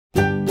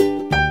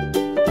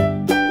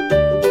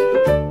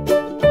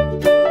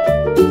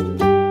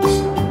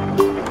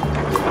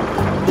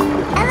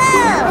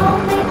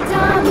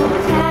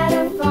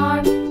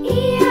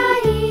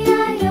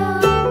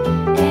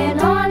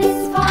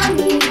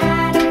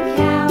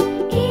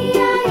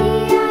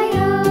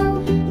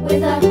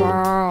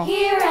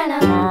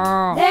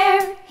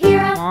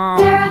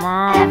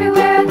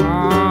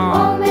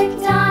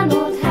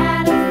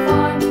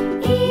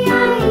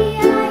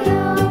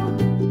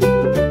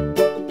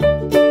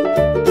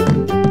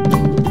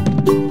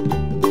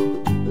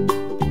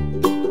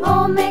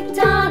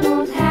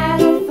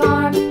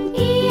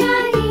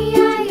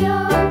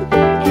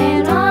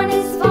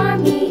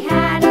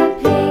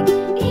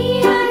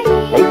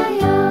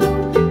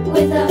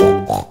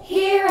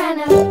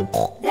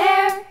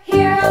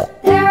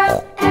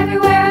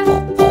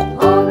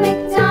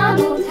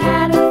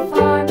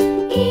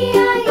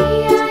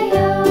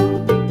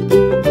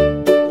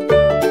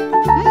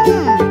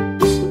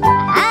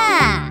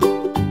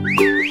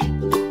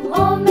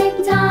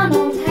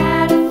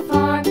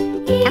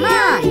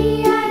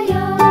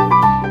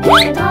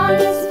And on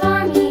his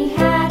farm he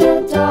had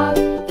a dog,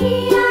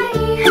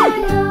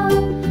 E-I-E-I-O,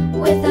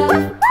 with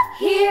a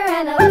here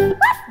and a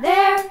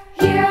there,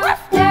 here,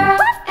 there,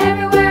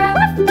 everywhere.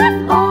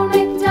 Old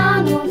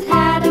MacDonald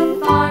had a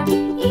farm,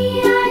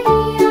 E-I-E-I-O.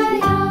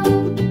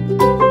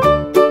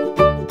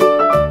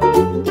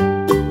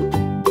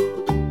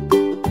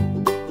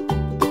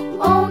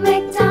 Old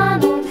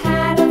MacDonald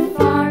had a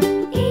farm,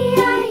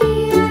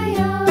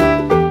 E-I-E-I-O.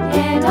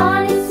 And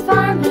on his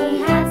farm he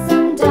had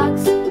some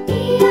ducks,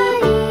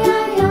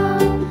 E-I-E-I-O,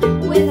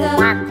 with a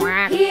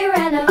here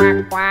and a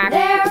there,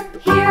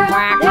 here,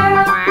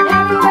 there,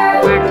 everywhere.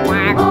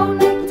 Old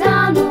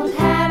MacDonald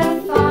had a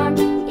farm,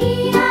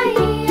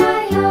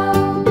 E-I-E-I-O.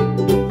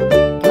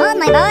 Come on,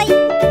 my boy.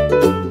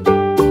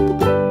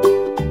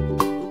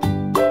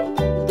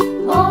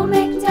 Old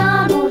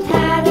MacDonald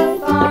had a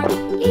farm,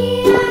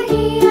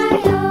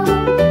 E-I-E-I-O.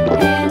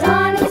 And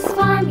on his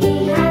farm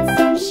he had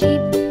some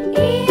sheep,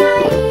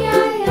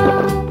 E-I-E-I-O,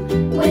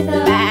 with a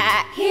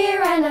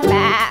here and a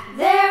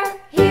there,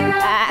 here,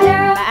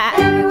 there,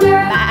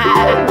 everywhere.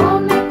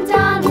 Old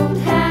MacDonald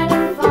had a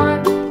farm,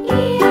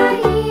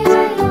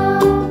 E-I-E-I-O.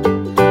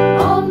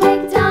 Old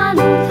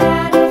MacDonald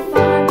had a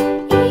farm,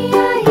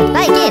 E-I-E-I-O.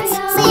 Bye, kids.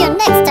 See you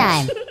next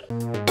time.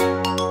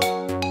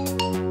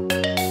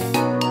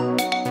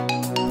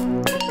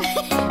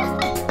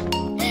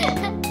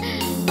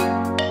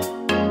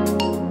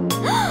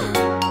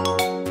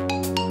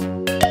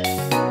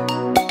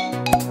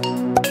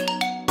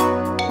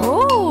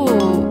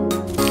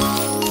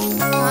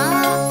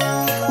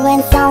 When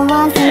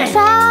someone's in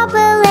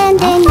trouble and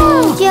they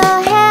need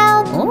your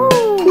help,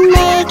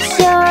 make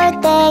sure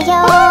they're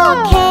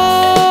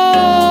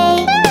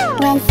okay.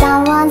 When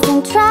someone's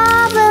in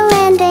trouble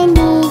and they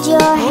need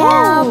your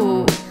help,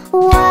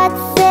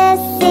 what's the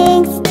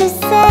things to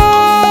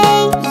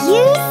say?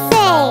 You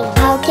say,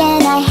 how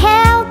can I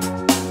help?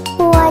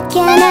 What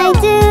can I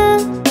do?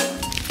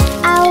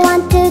 I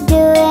want to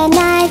do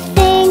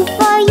anything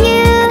for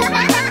you.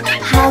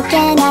 How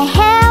can I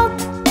help?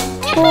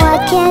 What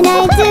can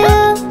I do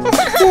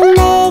to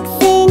make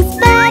things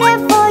better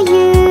for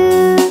you?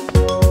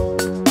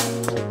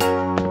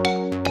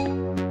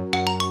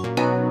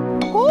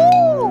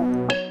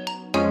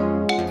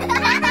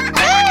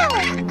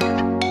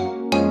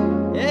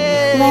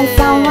 When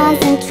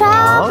someone's in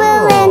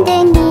trouble and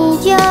they need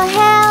your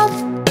help,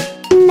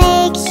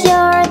 make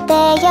sure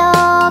they're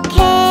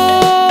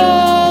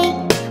okay.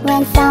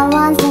 When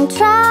someone's in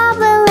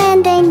trouble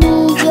and they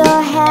need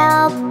your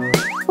help,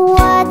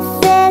 what's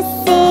the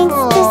things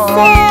to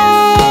say?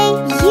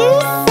 You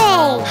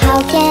say, how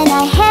can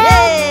I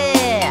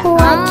help?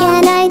 What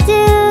can I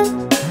do?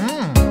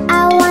 I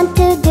want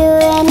to do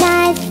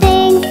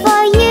anything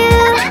for you.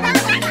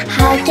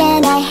 How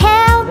can I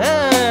help?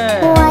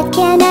 What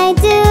can I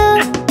do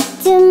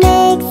to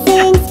make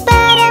things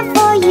better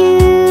for you?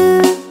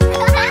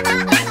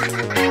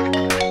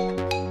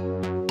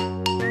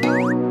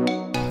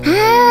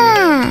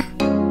 Ah!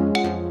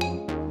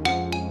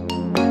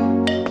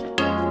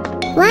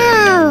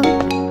 Wow!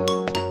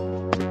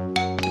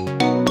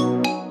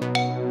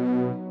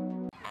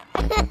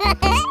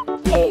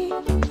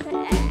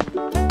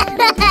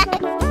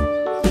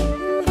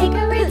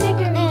 Hickory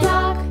dickory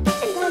dock,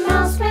 the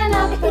mouse ran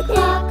up the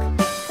clock.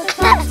 The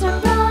clock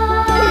struck one,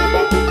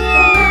 the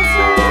mouse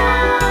ran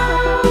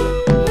down.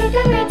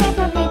 Hickory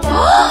dickory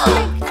dock,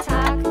 tick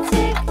tock,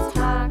 tick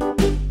tock.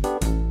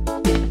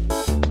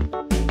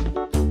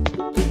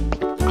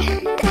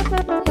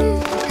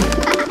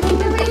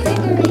 Hickory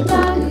dickory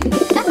dock,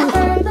 the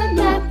bird looked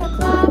at the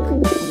clock.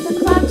 The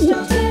clock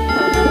struck two,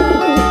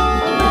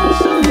 away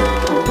she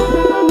flew.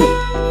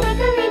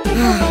 Hickory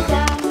dickory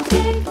dock,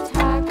 tick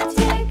tock,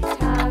 tick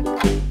tock.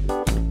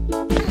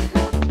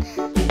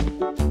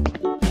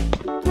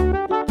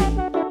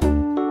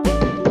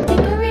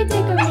 Hickory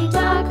dickory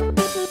dock,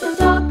 the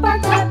dog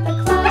barked at the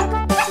clock.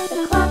 The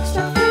clock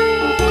struck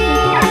three,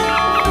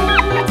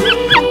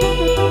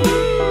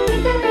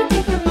 hickory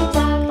dickory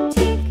dock,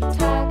 tick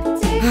tock,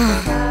 tick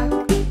tock.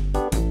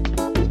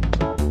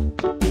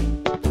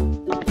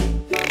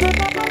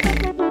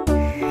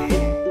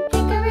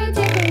 Hickory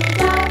dickory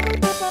dock,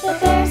 the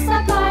bear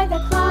sat by the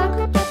clock.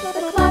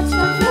 The clock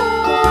struck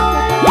four,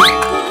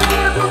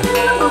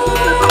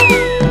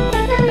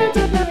 hickory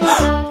dickory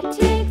dock,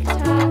 tick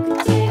tock,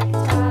 tick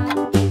tock.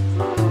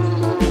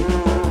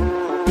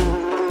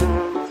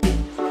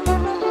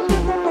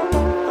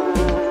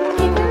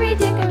 Hickory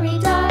dickory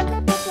dock,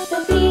 the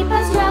bee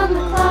buzzed round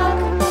the clock.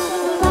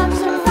 The clock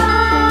struck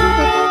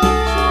five,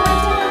 she went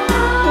to her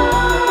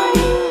hive.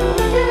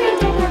 Hickory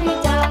dickory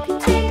dock,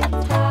 tick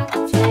tock,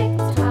 tick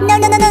tock. No,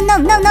 no, no, no, no,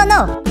 no, no, no.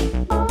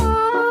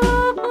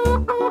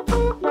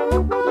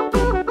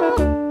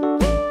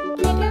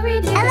 Hickory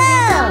dickory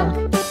Hello.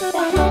 dock,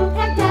 the hen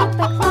pecked at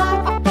the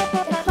clock.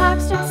 The clock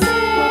struck six,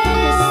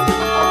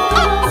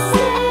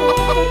 six.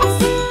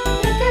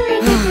 Hickory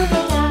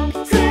dickory dock,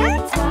 tick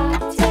tock,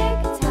 tick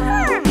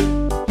tock.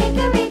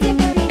 Hickory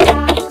dickory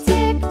dock,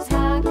 tick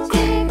tock,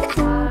 tick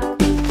tock.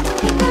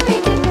 Hickory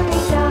dickory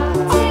dock,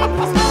 tick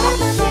tock,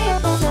 tick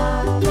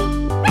tock.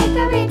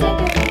 Hickory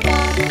dickory dock,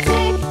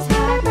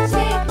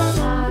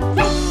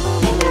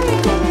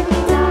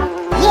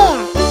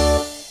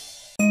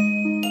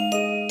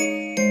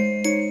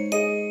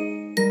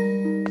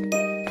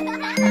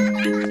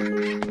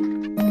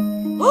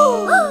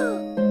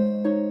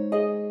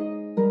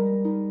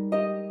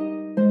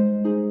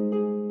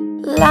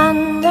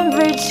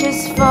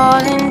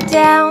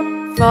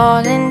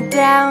 falling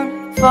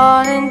down,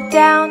 falling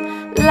down.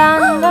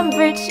 London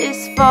Bridge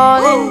is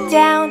falling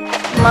down,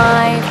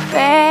 my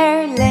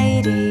fair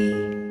lady.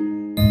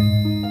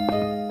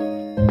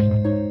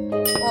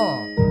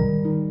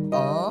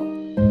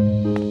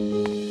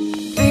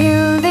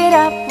 Build it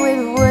up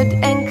with wood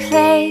and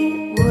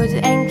clay, wood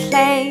and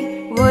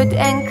clay, wood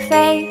and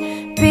clay.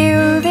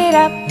 Build it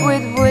up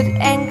with wood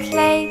and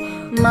clay,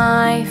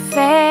 my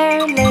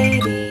fair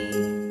lady.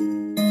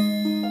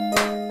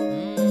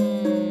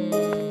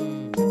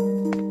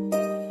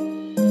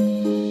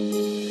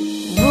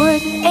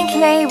 Wood and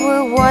clay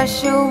will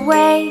wash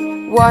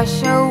away,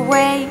 wash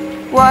away,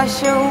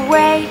 wash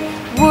away.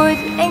 Wood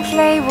and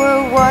clay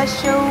will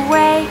wash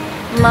away,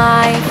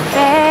 my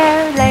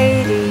fair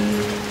lady.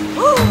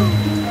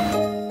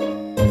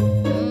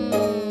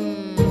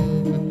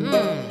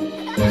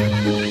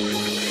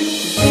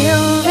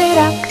 Build it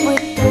up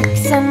with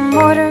bricks and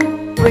mortar,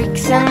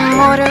 bricks and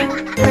mortar,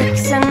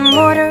 bricks and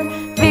mortar.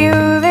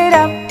 Build it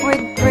up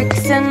with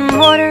bricks and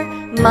mortar,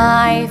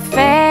 my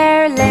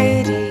fair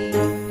lady.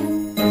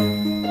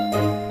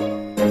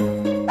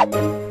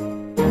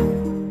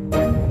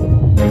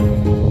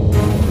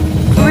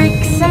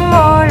 Bricks and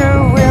mortar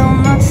will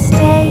not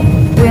stay,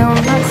 will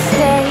not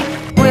stay,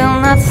 will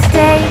not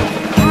stay.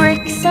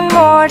 Bricks and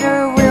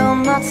mortar will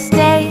not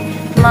stay,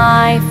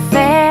 my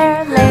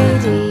fair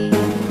lady.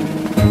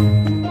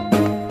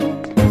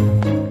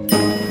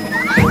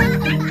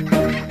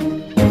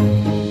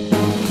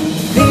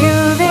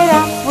 Build it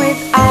up with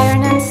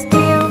iron and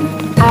steel,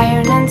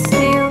 iron and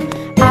steel,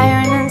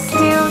 iron and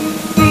steel.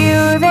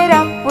 Build it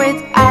up with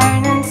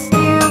iron and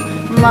steel,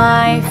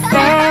 my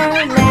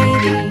fair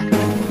lady.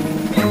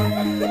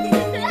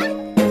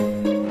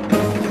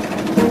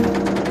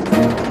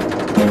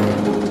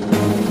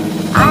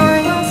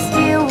 Iron and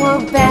steel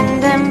will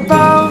bend and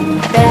bow,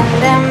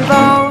 bend and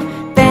bow,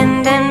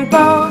 bend and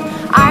bow.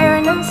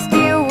 Iron and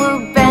steel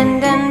will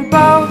bend and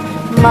bow,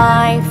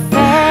 my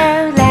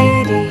fair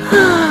lady.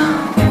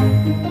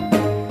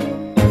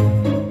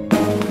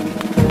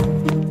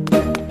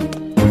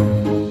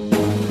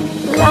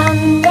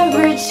 London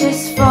Bridge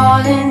is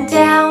falling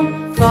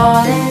down,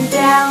 falling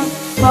down,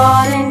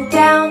 falling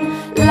down.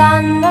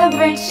 London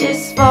Bridge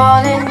is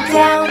falling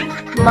down,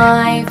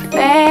 my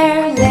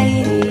fair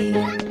lady.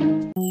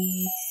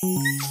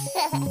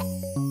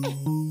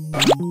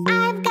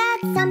 I've got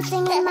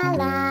something in my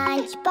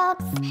lunchbox,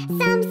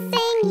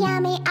 something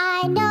yummy,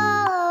 I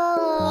know.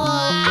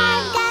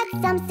 I've got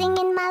something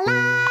in my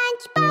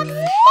lunchbox.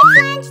 It's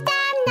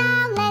lunchtime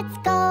now, let's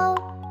go.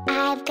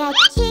 I've got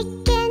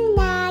chicken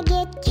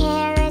nugget,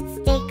 carrot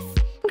sticks,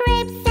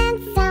 grapes and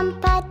some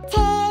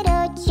potato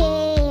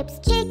chips.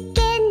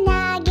 Chicken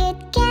nugget,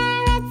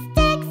 carrot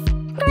sticks,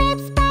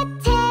 grapes,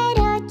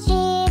 potato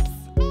chips.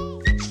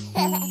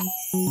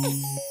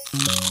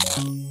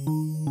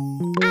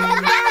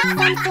 I've got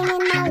something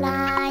in my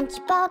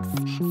lunchbox,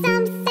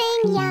 something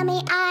yummy,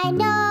 I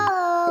know.